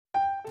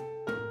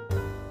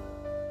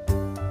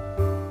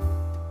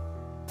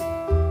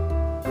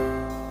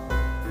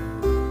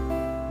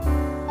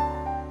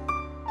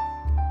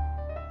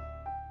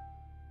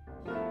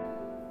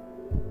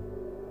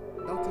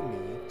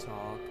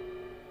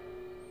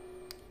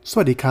ส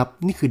วัสดีครับ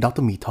นี่คือ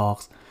Dr. Me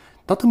Talks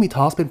Dr. Me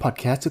Talks เป็นพอด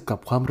แคสต์เกี่ยวกับ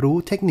ความรู้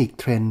เทคนิค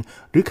เทรนด์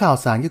หรือข่าว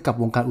สารเกี่ยวกับ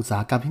วงการอุตสา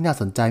หกรรมที่น่า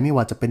สนใจไม่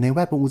ว่าจะเป็นในแว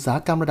ดวงอุตสาห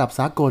กรรมระดับ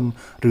สากล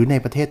หรือใน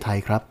ประเทศไทย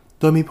ครับ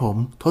โดยมีผม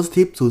ทศ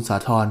ทิพย์ศูนย์สา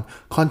ธร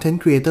Content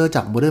Creator จ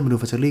าก Modern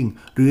Manufacturing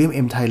หรือ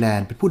MM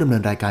Thailand เป็นผู้ดำเนิ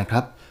นรายการค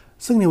รับ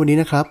ซึ่งในวันนี้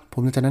นะครับผ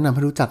มจะแนะนำใ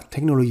ห้รู้จักเท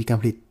คโนโลยีการ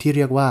ผลิตที่เ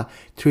รียกว่า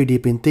 3D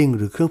Printing ห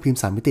รือเครื่องพิมพ์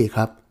3มิติค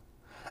รับ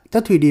เจ้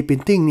า 3D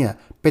Printing เนี่ย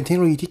เป็นเทคโน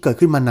โลยีที่เกิด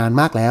ขึ้นมานาน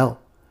มากแล้ว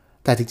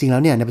แต่จริงๆแล้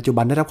วเนี่ยในปัจจุ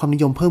บันได้รับความนิ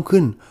ยมเพิ่ม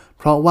ขึ้น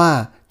เพราะว่า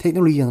เทคโน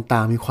โลยีต่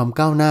างๆมีความ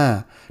ก้าวหน้า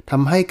ท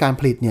ำให้การ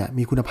ผลิตเนี่ย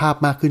มีคุณภาพ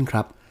มากขึ้นค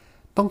รับ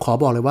ต้องขอ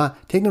บอกเลยว่า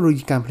เทคโนโล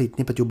ยีการผลิตใ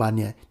นปัจจุบัน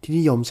เนี่ยที่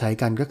นิยมใช้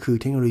กันก็คือ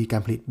เทคโนโลยีกา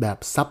รผลิตแบบ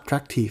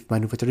subtractive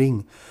manufacturing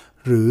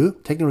หรือ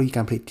เทคโนโลยีก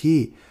ารผลิตที่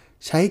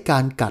ใช้กา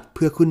รกัดเ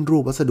พื่อขึ้นรู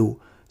ปวัสดุ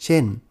เช่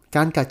นก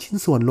ารกัดชิ้น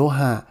ส่วนโลห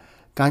ะ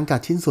การกั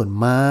ดชิ้นส่วน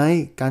ไม้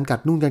การกัด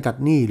นู่นการกัด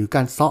นี่หรือก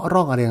ารเซาะร่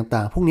องอะไรต่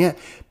างๆพวกนี้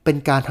เป็น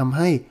การทำใ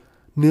ห้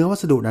เนื้อวั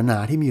สดุหนา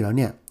ๆที่มีอยู่แล้ว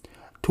เนี่ย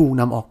ถูก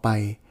นำออกไป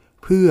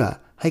เพื่อ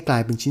ให้กลา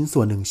ยเป็นชิ้นส่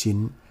วน1ชิ้น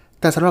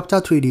แต่สำหรับเจ้า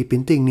 3D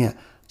Printing เนี่ย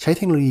ใช้เ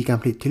ทคโนโลยีการ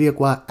ผลิตที่เรียก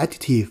ว่า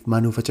additive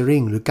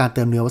manufacturing หรือการเ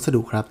ติมเนื้อวัส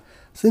ดุครับ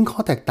ซึ่งข้อ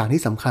แตกต่าง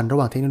ที่สำคัญระห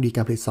ว่างเทคโนโลยีก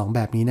ารผลิต2แบ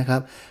บนี้นะครั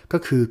บก็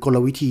คือกล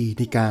วิธี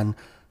ในการ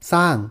ส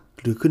ร้าง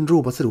หรือขึ้นรู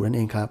ปวัสดุนั่นเ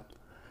องครับ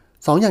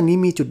2อย่างนี้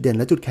มีจุดเด่น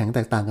และจุดแข็งแต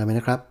กต่างกันไหม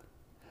นะครับ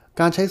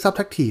การใช้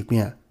subtractive เ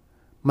นี่ย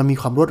มันมี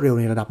ความรวดเร็ว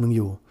ในระดับหนึ่งอ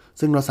ยู่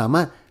ซึ่งเราสาม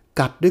ารถ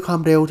กัดด้วยควา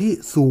มเร็วที่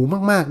สูง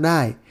มากๆได้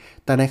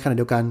แต่ในขณะเ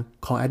ดียวกัน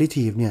ของ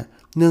additive เนี่ย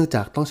เนื่องจ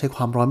ากต้องใช้ค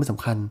วามร้อนเป็นส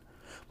ำคัญ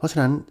เพราะฉะ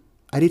นั้น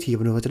additive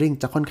manufacturing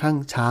จะค่อนข้าง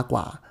ช้าก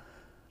ว่า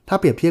ถ้า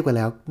เปรียบเทียบกันแ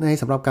ล้วใน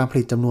สำหรับการผ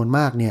ลิตจำนวนม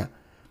ากเนี่ย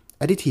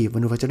additive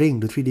manufacturing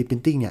หรือ 3D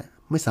printing เนี่ย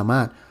ไม่สาม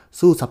ารถ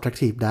สู้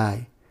subtractive ได้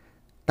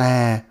แต่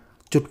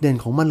จุดเด่น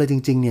ของมันเลยจ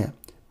ริงๆเนี่ย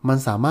มัน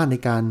สามารถใน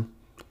การ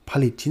ผ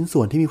ลิตชิ้นส่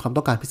วนที่มีความ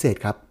ต้องการพิเศษ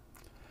ครับ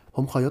ผ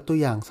มขอยกตัว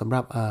อย่างสำห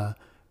รับ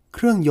เค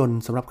รื่องยนต์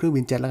สำหรับเครื่อง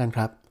บินเจ็ตแล้วกันค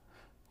รับ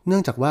เนื่อ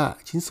งจากว่า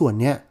ชิ้นส่วน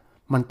เนี้ย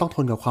มันต้องท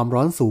นกับความ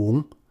ร้อนสูง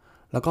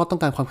แล้วก็ต้อ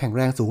งการความแข็งแ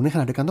รงสูงในข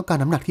ณะเดียวกันต้องการ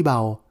น้ำหนักที่เบา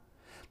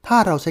ถ้า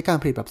เราใช้การ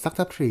ผลิตแบบ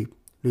subtractive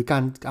หรือกา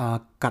ร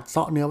กัดเซ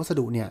าะเนื้อวัส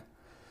ดุเนี่ย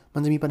มั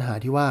นจะมีปัญหา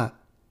ที่ว่า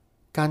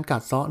การกั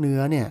ดเซาะเนื้อ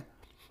เนี่ย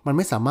มันไ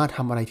ม่สามารถท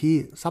ำอะไรที่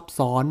ซับ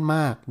ซ้อนม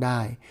ากได้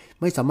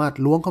ไม่สามารถ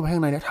ล้วงเข้าไปข้า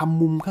งในและท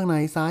ำมุมข้างใน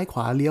ซ้ายขว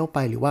าเลี้ยวไป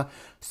หรือว่า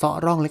เซาะ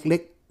ร่องเล็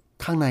ก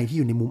ๆข้างในที่อ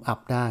ยู่ในมุมอับ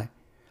ได้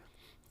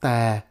แต่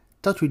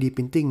เจ้า 3D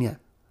Printing เนี่ย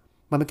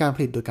มันเป็นการผ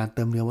ลิตโดยการเ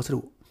ติมเนื้อวัส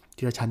ดุ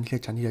ทีละชั้นทีล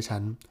ะชั้นทีละชั้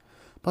น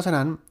เพราะฉะ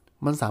นั้น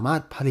มันสามาร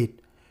ถผลิต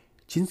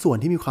ชิ้นส่วน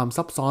ที่มีความ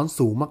ซับซ้อน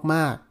สูงม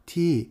ากๆ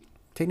ที่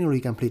เทคโนโล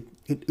ยีการผลิต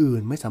อื่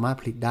นๆไม่สามารถ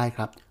ผลิตได้ค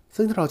รับ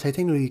ซึ่งถ้าเราใช้เท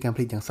คโนโลยีการผ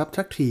ลิตอย่าง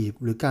subtractive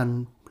หรือการ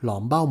หลอ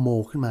มเบ้าโม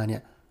ขึ้นมาเนี่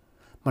ย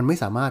มันไม่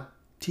สามารถ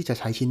ที่จะ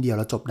ใช้ชิ้นเดียวแ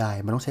ล้วจบได้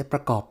มันต้องใช้ปร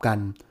ะกอบกัน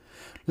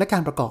และกา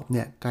รประกอบเ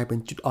นี่ยกลายเป็น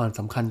จุดอ่อน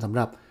สำคัญสำห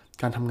รับ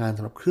การทำงานส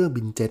ำหรับเครื่อง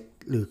บินเจ็ต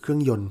หรือเครื่อ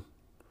งยนต์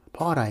เพ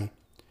ราะอะไร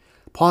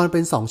พอมันเป็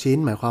น2ชิ้น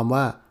หมายความ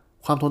ว่า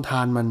ความทนท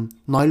านมัน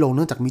น้อยลงเ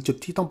นื่องจากมีจุด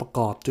ที่ต้องประก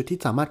อบจุดที่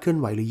สามารถเคลื่อน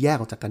ไหวหรือแยก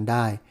ออกจากกันไ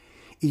ด้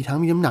อีกทั้ง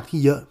มีน้ำหนักที่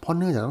เยอะเพราะเ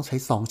นื่องจากต้องใช้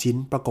2ชิ้น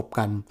ประกบ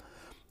กัน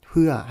เ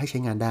พื่อให้ใช้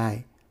งานได้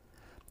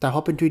แต่พอ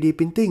เป็น 3D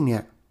Printing เนี่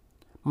ย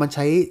มันใ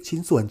ช้ชิ้น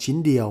ส่วนชิ้น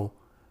เดียว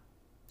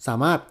สา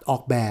มารถออ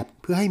กแบบ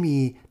เพื่อให้มี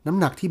น้ำ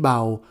หนักที่เบา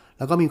แ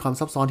ล้วก็มีความ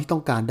ซับซ้อนที่ต้อ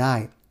งการได้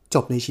จ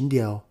บในชิ้นเ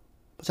ดียว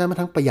เพราะฉะนั้นมัน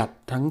ทั้งประหยัด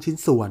ทั้งชิ้น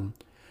ส่วน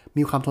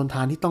มีความทนท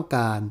านที่ต้องก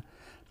าร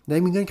และ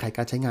มีเงื่อนไขก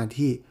ารใช้งาน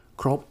ที่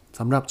ครบ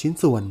สำหรับชิ้น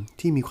ส่วน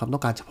ที่มีความต้อ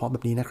งการเฉพาะแบ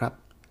บนี้นะครับ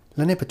แล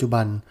ะในปัจจุ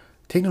บัน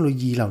เทคโนโล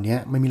ยีเหล่านี้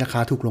มันมีราคา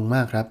ถูกลงม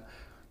ากครับ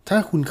ถ้า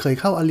คุณเคย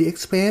เข้า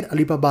AliExpress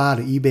Alibaba ห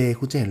รือ eBay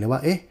คุณจะเห็นเลยว่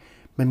า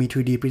มันมี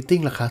 3D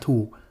Printing ราคาถู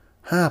ก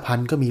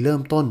 5,000 ก็มีเริ่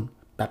มต้น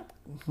แบบ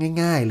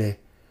ง่ายๆเลย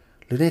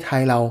หรือในไท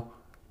ยเรา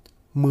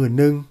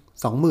10,000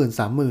 20,000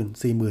 30,000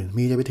 40,000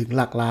มีจะไปถึง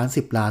หลักล้าน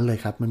10ล้านเลย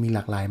ครับมันมีหล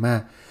ากหลายมา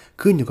ก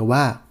ขึ้นอยู่กับว่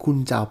าคุณ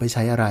จะเอาไปใ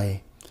ช้อะไร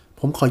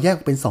ผมขอแยก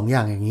เป็น2 อย่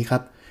างอย่างนี้ครั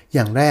บอ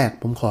ย่างแรก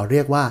ผมขอเรี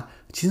ยกว่า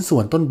ชิ้นส่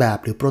วนต้นแบบ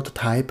หรือ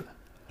prototype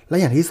และ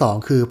อย่างที่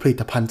2คือผลิ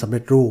ตภัณฑ์สำเ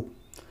ร็จรูป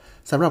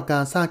สำหรับกา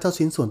รสร้างเจ้า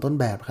ชิ้นส่วนต้น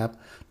แบบครับ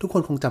ทุกค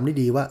นคงจำได้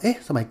ดีว่า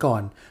สมัยก่อ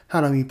นถ้า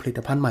เรามีผลิต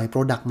ภัณฑ์ใหม่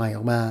product ใหม่อ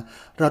อกมา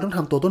เราต้องท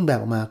ำตัวต้นแบบ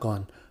ออกมาก่อน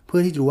เพื่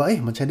อที่จะรู้ว่า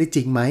มันใช้ได้จ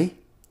ริงไหม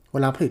เว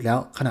ลาผลิตแล้ว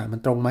ขนาดมัน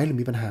ตรงไหมหรือ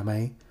มีปัญหาไหม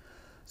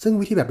ซึ่ง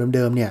วิธีแบบเ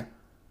ดิมๆเนี่ย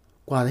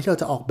กว่าที่เรา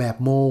จะออกแบบ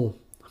โม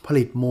ผ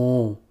ลิตโม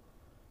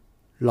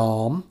หลอ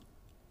ม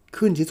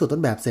ขึ้นชิ้นส่วนต้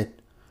นแบบเสร็จ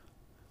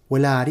เว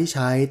ลาที่ใ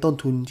ช้ต้น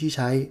ทุนที่ใ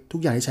ช้ทุ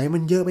กอย่างที่ใช้มั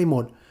นเยอะไปหม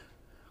ด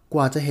ก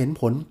ว่าจะเห็น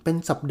ผลเป็น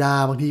สัปดา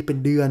ห์บางทีเป็น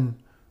เดือน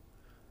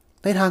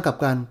ในทางกลับ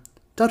กัน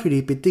เจ้า 3D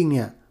Printing เ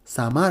นี่ยส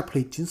ามารถผ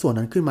ลิตชิ้นส่วน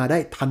นั้นขึ้นมาได้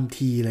ทัน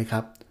ทีเลยค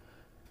รับ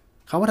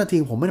คำว่าทันที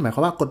ผมไม่ได้หมายคว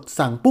ามว่ากด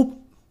สั่งปุ๊บ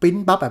ปริ้น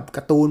ปั๊บแบบก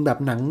าร์ตูนแบบ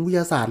หนังวิท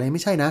ยาศาสตร์อะไรไ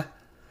ม่ใช่นะ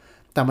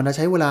แต่มันจะใ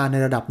ช้เวลาใน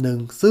ระดับหนึ่ง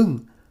ซึ่ง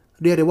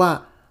เรียกได้ว่า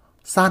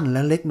สั้นแล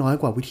ะเล็กน้อย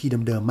กว่าวิธี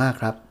เดิมๆมาก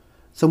ครับ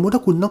สมมุติถ้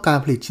าคุณต้องการ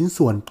ผลิตชิ้น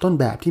ส่วนต้น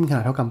แบบที่มีขน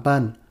าดเท่ากำปั้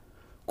น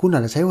คุณอา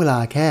จจะใช้เวลา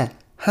แค่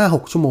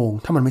 5-6 ชั่วโมง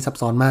ถ้ามันไม่ซับ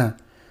ซ้อนมาก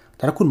แ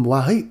ต่ถ้าคุณบอกว่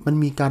ามัน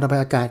มีการระบาย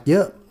อากาศเยอ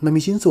ะมัน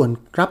มีชิ้นส่วน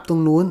รับตร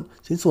งนู้น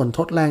ชิ้นส่วนท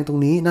ดแรงตรง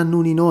นี้นั่น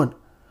นู่นนี่โน่น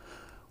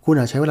คุณ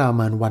อาจใช้เวลาประ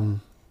มาณ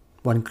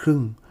วันครึ่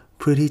งเ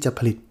พื่อที่จะผ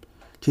ลิต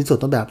ชิ้นส่วน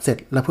ต้นแบบเสร็จ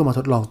แล้วเพื่อมาท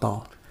ดลองต่อ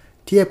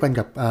เทียบกัน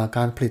กับก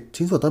ารผลิต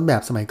ชิ้นส่วนต้นแบ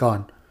บสมัยก่อน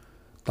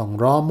ต้อง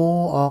รอโม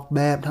ออกแบ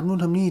บทำนู่น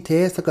ทำนี่เท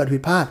สถ้าเกิดผิ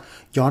ดพลาด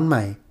ย้อนให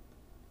ม่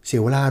เสี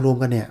ยเวลารวม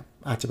กันเนี่ย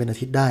อาจจะเป็นอา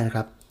ทิตย์ได้นะค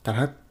รับแต่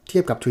ถ้าเที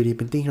ยบกับ 3D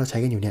Printing ที่เราใช้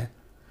กันอยู่เนี่ย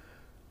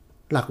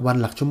หลักวัน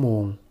หลักชั่วโม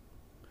ง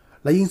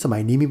และยิ่งสมั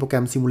ยนี้มีโปรแกร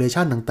มซิมูเล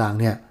ชันต่างๆ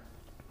เนี่ย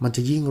มันจ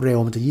ะยิ่งเร็ว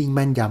มันจะยิ่งแ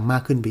ม่นยำมา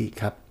กขึ้นไปอีก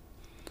ครับ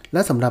แล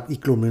ะสำหรับอี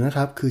กกลุ่มหนึ่งนะค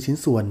รับคือชิ้น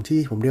ส่วนที่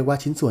ผมเรียกว่า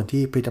ชิ้นส่วน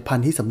ที่ผลิตภัณ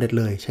ฑ์ที่สำเร็จ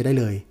เลยใช้ได้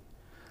เลย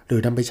หรือ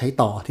นำไปใช้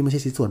ต่อที่ไม่ใ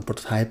ช่ชิ้นส่วนโปรโต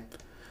ไทป์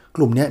ก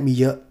ลุ่มนี้มี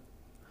เยอะ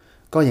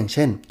ก็อย่างเ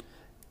ช่น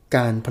ก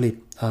ารผลิต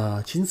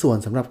ชิ้นส่วน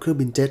สำหรับเครื่อง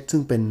บินเจ็ตซึ่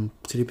งเป็น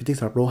 3D Printing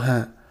สำหรับโลหะ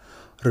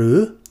หรือ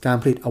การ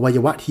ผลิตอวัย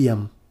วะเทียม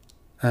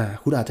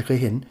คุณอาจจะเคย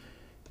เห็น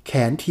แข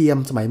นเทียม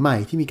สมัยใหม่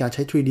ที่มีการใ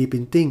ช้ 3D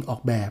Printing ออ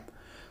กแบบ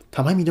ท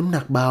ำให้มีน้ำห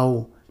นักเบา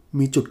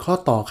มีจุดข้อ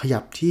ต่อขยั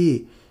บที่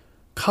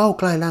เข้า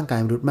ใกล้ร่างกาย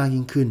มนุษย์มาก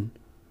ยิ่งขึ้น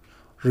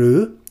หรือ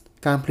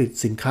การผลิต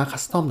สินค้าคั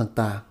สตอม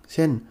ต่างๆเ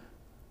ช่น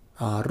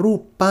รู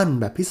ปปั้น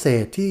แบบพิเศ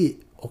ษที่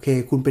โอเค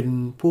คุณเป็น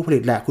ผู้ผลิ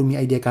ตแหละคุณมีไ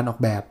อเดียการออก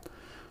แบบ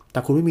แต่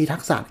คุณไม่มีทั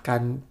กษะกา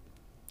ร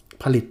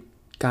ผลิต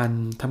การ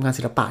ทำงาน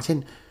ศิลปะเช่น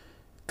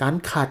การ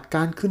ขัดก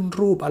ารขึ้น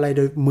รูปอะไรโ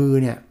ดยมือ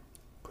เนี่ย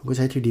คุณก็ใ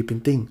ช้ 3D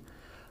Printing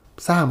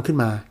สร้างขึ้น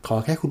มาขอ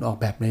แค่คุณออก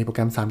แบบในโปรแก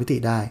รม3มิติ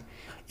ได้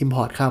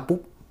Import ค่าปุ๊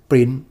บ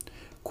Print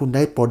คุณไ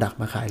ด้ Product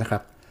มาขายแล้วครั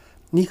บ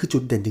นี่คือจุ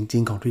ดเด่นจริ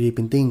งๆของ 3D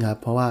Printing ครับ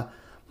เพราะว่า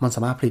มันส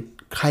ามารถผลิต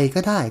ใครก็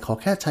ได้ขอ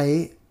แค่ใช้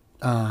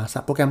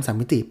โปรแกรม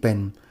3มิติเป็น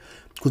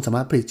คุณสาม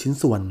ารถผลิตชิ้น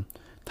ส่วน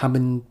ทำเป็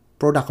น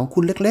Product ของคุ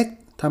ณเล็ก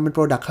ๆทำเป็น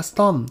Product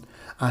Custom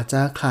อาจจะ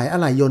ขายอะ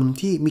ไหล่ยนต์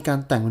ที่มีการ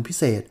แต่งเป็นพิ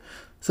เศษ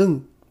ซึ่ง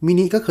มิ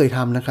นิก็เคยท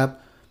ำนะครับ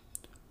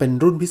เป็น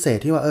รุ่นพิเศษ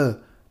ที่ว่า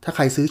ถ้าใค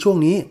รซื้อช่วง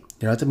นี้เ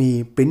ดี๋ยวเราจะมี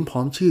ปริ้นพร้อ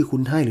มชื่อคุ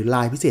ณให้หรือล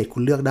ายพิเศษคุ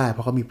ณเลือกได้เพร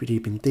าะเขามี 3D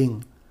Printing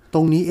ต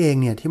รงนี้เอง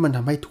เนี่ยที่มันท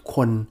ำให้ทุกค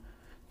น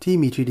ที่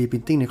มี 3D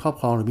Printing ในครอบ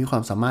ครองหรือมีควา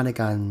มสามารถใน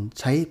การ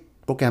ใช้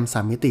โปรแกรม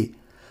3มิติ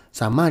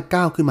สามารถ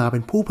ก้าวขึ้นมาเป็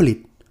นผู้ผลิต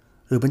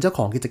หรือเป็นเจ้าข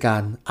องกิจกา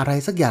รอะไร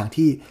สักอย่าง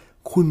ที่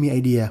คุณมีไอ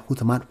เดียคุณ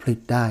สามารถผลิต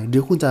ได้หรื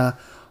อคุณจะ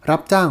รั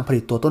บจ้างผลิ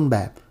ตตัวต้นแบ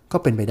บก็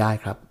เป็นไปได้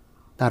ครับ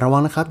แต่ระวั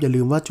งนะครับอย่า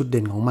ลืมว่าจุดเ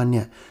ด่นของมันเ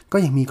นี่ยก็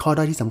ยังมีข้อ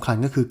ด้อยที่สำคัญ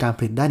ก็คือการผ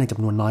ลิตได้ในจ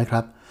ำนวนน้อยค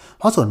รับเ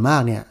พราะส่วนมา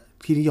กเนี่ย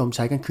ที่นิยมใ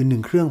ช้กันคือ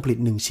1เครื่องผลิต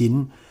1ชิ้น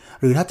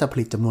หรือถ้าจะผ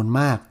ลิตจำนวน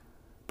มาก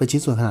เป็นชิ้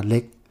นส่วนขนาดเล็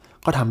ก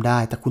ก็ทำได้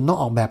แต่คุณต้อง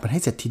ออกแบบมันให้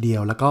เสร็จทีเดีย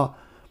วแล้วก็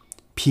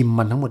พิมพ์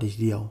มันทั้งหมดที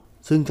เดียว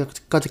ซึ่ง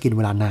ก็จะกินเ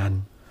วลานาน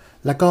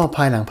แล้วก็ภ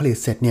ายหลังผลิต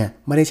เสร็จเนี่ย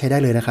ไม่ได้ใช้ได้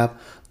เลยนะครับ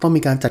ต้อง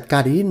มีการจัดกา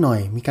รนิดหน่อย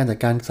มีการจัด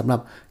การสำหรับ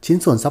ชิ้น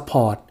ส่วนซัพพ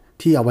อร์ต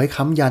ที่เอาไว้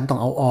ค้ำยันต้อง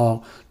เอาออก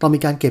ต้องมี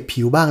การเก็บ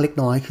ผิวบ้างเล็ก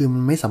น้อยคือมั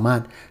นไม่สามาร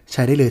ถใ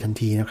ช้ได้เลยทัน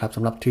ทีนะครับส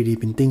ำหรับ 3D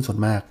Printing ส่วน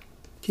มาก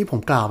ที่ผม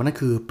กล่าวนั่น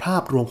คือภา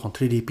พรวมของ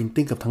 3D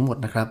Printing กับทั้งหมด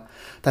นะครับ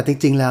แต่จ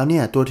ริงๆแล้วเนี่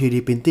ยตัว 3D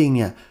Printing เ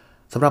นี่ย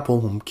สำหรับผ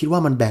มคิดว่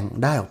ามันแบ่ง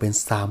ได้ออกเป็น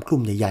3กลุ่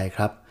มใหญ่ๆค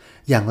รับ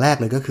อย่างแรก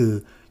เลยก็คือ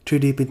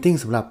 3D Printing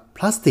สำหรับพ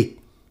ลาสติก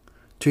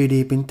 3D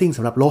Printing ส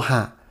ำหรับโลห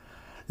ะ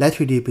และ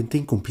 3D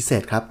Printing กลุ่มพิเศ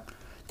ษครับ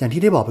อย่าง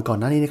ที่ได้บอกไปก่อน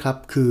หน้านี้นะครับ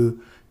คือ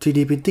 3D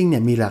Printing เนี่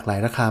ยมีหลากหลาย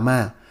ราคาม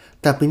าก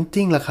แต่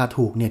Printing ราคา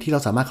ถูกเนี่ยที่เรา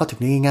สามารถเข้าถึง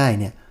ได้ง่ายๆ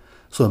เนี่ย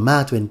ส่วนมา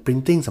กจะเป็น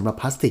Printing สำหรับ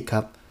พลาสติกค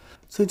รับ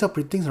ซึ่งเจ้า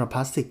Printing สำหรับพ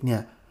ลาสติกเนี่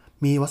ย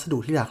มีวัสดุ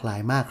ที่หลากหลาย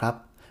มากครับ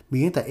มี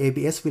ตั้งแต่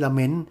ABS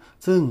filament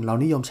ซึ่งเรา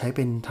นิยมใช้เ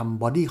ป็นท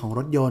ำบอดี้ของร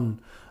ถยนต์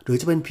หรือ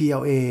จะเป็น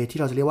PLA ที่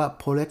เราจะเรียกว่า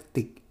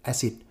polylactic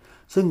acid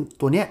ซึ่ง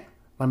ตัวเนี้ย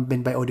มันเป็น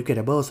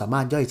biodegradable สามา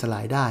รถย่อยสล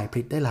ายได้ผ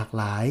ลิตได้หลาก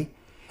หลาย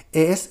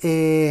ASA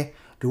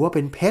หรือว่าเ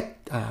ป็นเพชร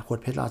ขวด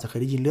เพชรเราอาจจะเค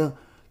ยได้ยินเรื่อง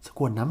ข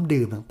วดน้ำ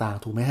ดื่มต่าง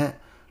ๆถูกไหมฮะ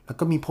แล้ว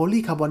ก็มีโพลี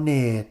คาร์บอเน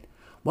ต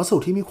วัสดุ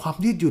ที่มีความ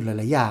ยืดหยุ่นห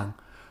ลายๆอย่าง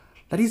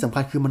และที่สำคั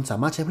ญคือมันสา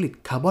มารถใช้ผลิต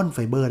คาร์บอนไฟ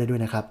เบอร์ได้ด้ว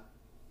ยนะครับ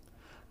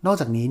นอก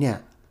จากนี้เนี่ย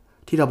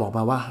ที่เราบอกม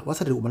าว่าวั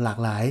สดุมันหลาก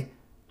หลาย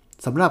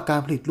สำหรับการ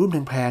ผลิตรุ่นแ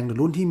พงๆหรือ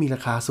รุ่นที่มีรา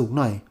คาสูง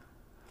หน่อย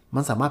มั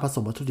นสามารถผส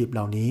มวัตถุดิบเห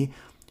ล่านี้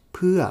เ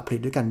พื่อผลิต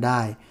ด้วยกันได้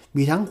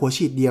มีทั้งหัว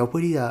ฉีดเดียวเพื่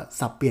อที่จะ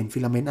สับเปลี่ยนฟิ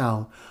ลาเมนต์เอา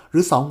หรื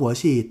อ2หัว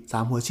ฉีด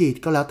3หัวฉีด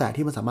ก็แล้วแต่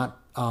ที่มันสามารถ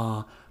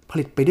ผ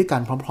ลิตไปด้วยกั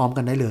นพร้อมๆ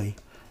กันได้เลย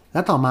แล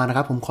ะต่อมานะค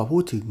รับผมขอพู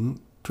ดถึง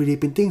 3D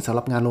Printing สำห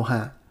รับงานโลห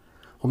ะ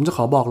ผมจะข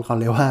อบอกก่อน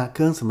เลยว่าเค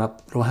รื่องสำหรับ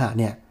โลหะ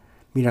เนี่ย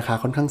มีราคา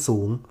ค่อนข้างสู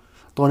ง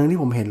ตัวนึงที่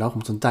ผมเห็นแล้วผ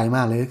มสนใจม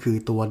ากเลยก็คือ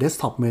ตัว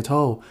Desktop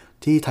Metal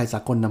ที่ไทยสา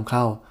กลนำเข้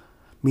า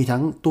มีทั้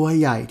งตัว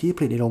ใหญ่ที่ผ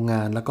ลิตในโรงง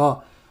านแล้วก็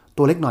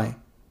ตัวเล็กหน่อย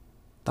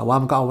แต่ว่า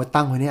มันก็เอาไว้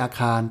ตั้งไว้ในอา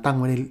คารตั้ง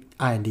ไว้ใน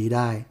R&D ไ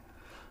ด้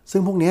ซึ่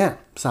งพวกนี้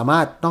สามา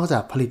รถนอกจา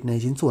กผลิตใน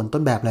ชิ้นส่วนต้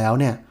นแบบแล้ว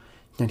เนี่ย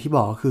อย่างที่บ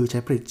อกก็คือใช้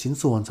ผลิตชิ้น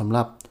ส่วนสำห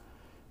รับ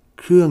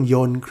เครื่องย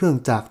นต์เครื่อง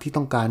จักรที่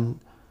ต้องการ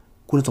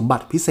คุณสมบั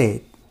ติพิเศษ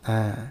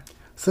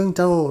ซึ่งเ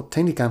จ้าเท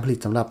คนิคการผลิต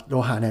สำหรับโล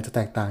หะเนี่ยจะแ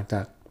ตกต่างจ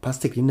ากพลาส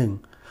ติกนิดหนึ่ง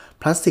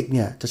พลาสติกเ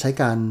นี่ยจะใช้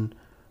การ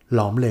หล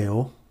อมเหลว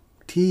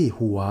ที่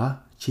หัว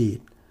ฉีด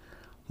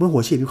เมื่อหั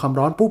วฉีดมีความ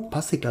ร้อนปุ๊บพล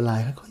าสติกละลาย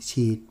ค่อยๆ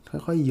ฉีด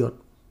ค่อยๆหยด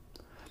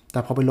แต่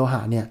พอเป็นโลห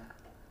ะเนี่ย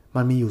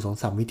มันมีอยู่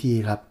 2-3 วิธี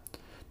ครับ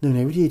หนึ่งใ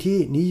นวิธีที่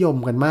นิยม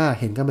กันมาก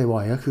เห็นกันบ่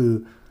อยๆก็คือ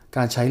ก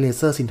ารใช้เลเ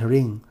ซอร์ซินเทอ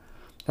ริง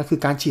ก็คือ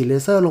การฉีดเล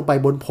เซอร์ลงไป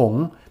บนผง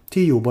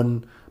ที่อยู่บน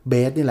เบ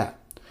สนี่แหละ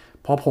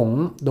พอผง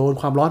โดน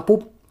ความร้อนปุ๊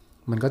บ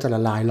มันก็จะละ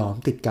ลายหลอม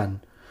ติดกัน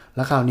แ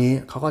ล้วคราวนี้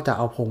เขาก็จะเ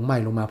อาผงใหม่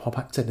ลงมาพอ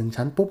เสร็จ1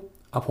ชั้นปุ๊บ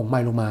เอาผงให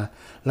ม่ลงมา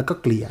แล้วก็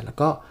เกลี่ยแล้ว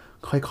ก็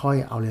ค่อย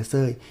ๆเอาเลเซ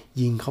อร์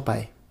ยิงเข้าไป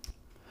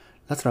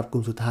และสำหรับก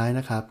ลุ่มสุดท้าย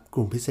นะครับก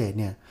ลุ่มพิเศษ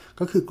เนี่ย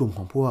ก็คือกลุ่มข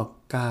องพวก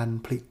การ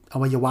ผลิตอ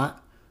วัยวะ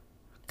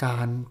กา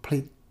รผ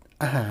ลิต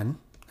อาหาร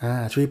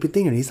 3D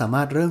printing อย่างนี้สาม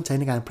ารถเริ่มใช้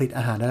ในการผลิต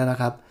อาหารได้แล้วน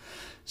ะครับ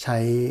ใช้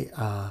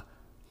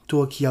ตั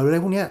วเคียวหรืออะไร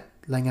พวกนี้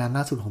รายงาน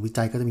ล่าสุดของวิ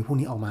จัยก็จะมีพวก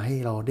นี้ออกมาให้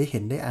เราได้เห็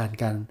นได้อ่าน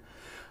กัน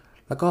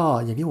แล้วก็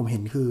อย่างที่ผมเห็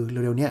นคือ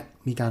เร็วๆนี้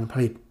มีการผ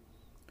ลิต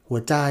หัว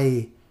ใจ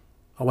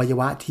อวัย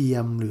วะเทีย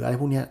มหรืออะไร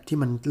พวกนี้ที่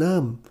มันเริ่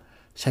ม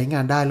ใช้งา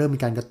นได้เริ่ม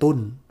มีการกระตุ้น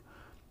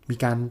มี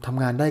การท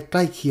ำงานได้ใก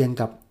ล้เคียง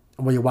กับ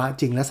อวัยวะ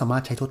จริงและสามาร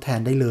ถใช้ทดแทน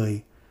ได้เลย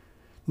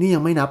นี่ยั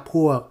งไม่นับพ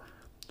วก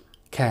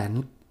แขน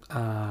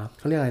เ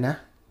ขาเรียกอะไรนะ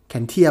แข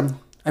นเทียม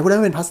ไอ้พวกนั้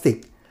นเป็นพลาสติก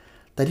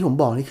แต่ที่ผม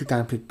บอกนี่คือกา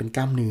รผลิตเป็นก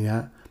ล้ามเนื้อ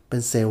เป็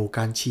นเซลล์ก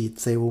ารฉีด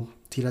เซลล์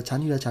ทีละชั้น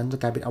จะ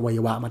กลายเป็นอวัย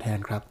วะมาแทน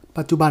ครับ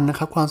ปัจจุบันนะค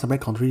รับความสำเร็จ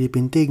ของ 3D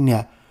Printing เนี่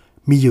ย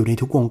มีอยู่ใน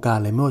ทุกวงการ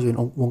เลยไม่ว่าจะเป็น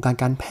วงการ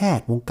การแพท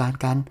ย์วงการ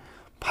การ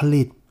ผ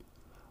ลิต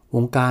ว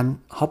งการ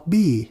ฮ็อบ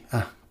บี้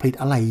ผลิต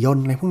อะไหล่ยน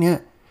ต์อะไรพวกนี้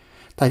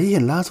แต่ที่เ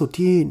ห็นล่าสุด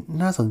ที่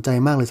น่าสนใจ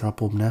มากเลยสำหรับ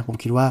ผมนะผม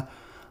คิดว่า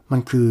มัน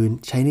คือ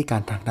ใช้ในกา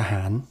รทางทห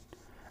าร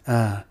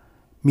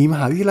มีม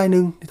หาวิทยาลัยนึ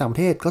งในต่างประ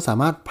เทศก็สา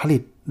มารถผลิ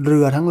ตเรื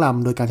อทั้งล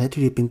ำโดยการใช้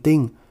 3D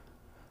Printing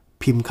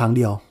พิมพ์ครั้งเ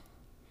ดียว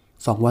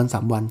2 วัน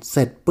 3 วันเส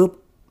ร็จปุ๊บ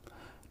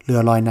เรือ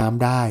ลอยน้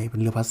ำได้เป็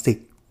นเรือพลาสติก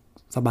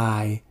สบา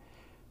ย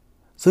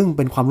ซึ่งเ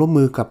ป็นความร่วม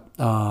มือกับ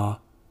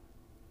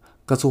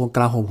กระทรวงก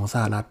ลาโหมของส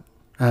หรัฐ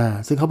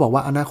ซึ่งเขาบอกว่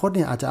าอนาคตเ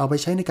นี่ยอาจจะเอาไป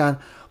ใช้ในการ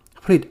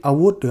ผลิตอา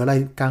วุธหรืออะไร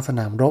กลางสน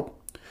ามรบ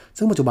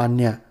ซึ่งปัจจุบัน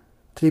เนี่ย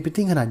 3D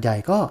Printing ขนาดใหญ่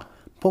ก็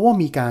เพราะว่า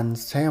มีการ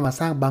ใช้มา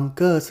สร้างบังเ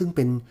กอร์ซึ่งเ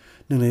ป็น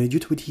หนึ่งในยุ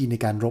ทธวิธีใน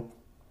การรบ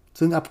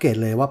ซึ่งอัปเกรด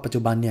เลยว่าปัจ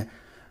จุบันเนี่ย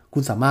คุ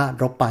ณสามารถ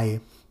รบไป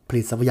ผ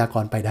ลิตทรัพยาก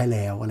รไปได้แ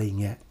ล้วอะไรอย่าง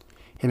เงี้ย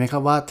เห็นไหมครั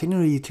บว่าเทคโน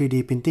โลยี 3D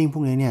Printing พ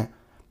วกนี้เนี่ย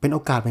เป็นโอ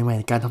กาสใหม่ๆ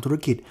ในการทำธุร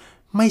กิจ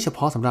ไม่เฉพ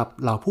าะสำหรับ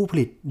เหล่าผู้ผ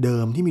ลิตเดิ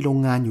มที่มีโรง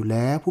งานอยู่แ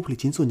ล้วผู้ผลิต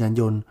ชิ้นส่วนยาน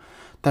ยนต์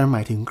แต่หม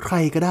ายถึงใคร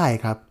ก็ได้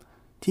ครับ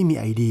ที่มี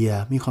ไอเดีย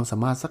มีความสา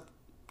มารถสัก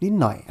นิด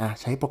หน่อย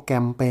ใช้โปรแกร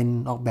มเป็น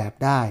ออกแบบ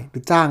ได้หรื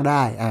อจ้างไ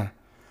ด้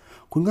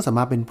คุณก็สาม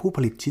ารถเป็นผู้ผ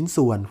ลิตชิ้น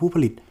ส่วนผู้ผ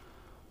ลิต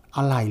อ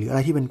ะไหล่หรืออะไร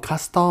ที่เป็นคั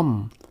สตอม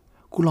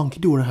คุณลองคิ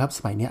ดดูนะครับส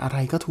มัยนี้อะไร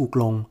ก็ถูก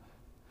ลง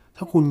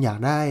ถ้าคุณอยาก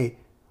ได้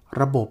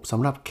ระบบส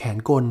ำหรับแขน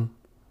กล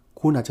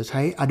คุณอาจจะใ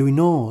ช้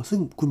Arduino ซึ่ง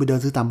คุณไปเดิน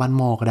ซื้อตามบ้าน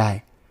มอก็ได้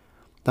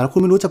แต่ถ้าคุ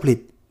ณไม่รู้จะผลิต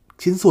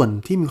ชิ้นส่วน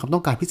ที่มีความต้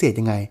องการพิเศษ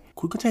ยังไง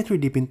คุณก็ใช้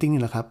 3D Printing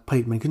นี่แหละครับผ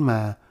ลิตมันขึ้นมา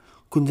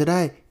คุณจะได้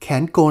แข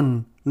นกล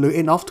หรือ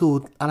end of tool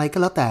อะไรก็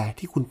แล้วแต่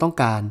ที่คุณต้อง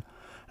การ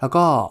แล้ว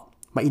ก็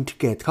มาอินทิ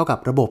เกรตเข้ากับ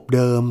ระบบเ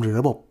ดิมหรือ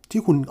ระบบ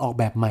ที่คุณออก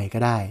แบบใหม่ก็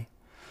ได้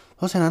เพ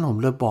ราะฉะนั้นผม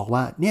เลยบอก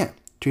ว่าเนี่ย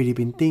 3D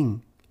Printing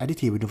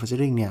Additive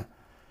Manufacturing เนี่ย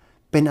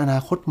เป็นอนา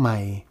คตใหม่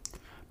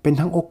เป็น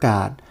ทั้งโอก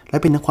าสและ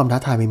เป็นทั้งความท้า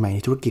ทายใหม่ๆใน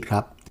ธุรกิจค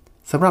รับ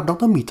สำหรับด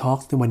ร. Meat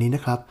Talks ในวันนี้น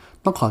ะครับ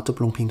ต้องขอจบ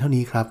ลงเพียงเท่า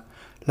นี้ครับ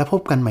และพ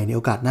บกันใหม่ในโ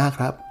อกาสหน้าค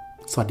รับ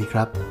สวัสดีค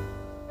รับ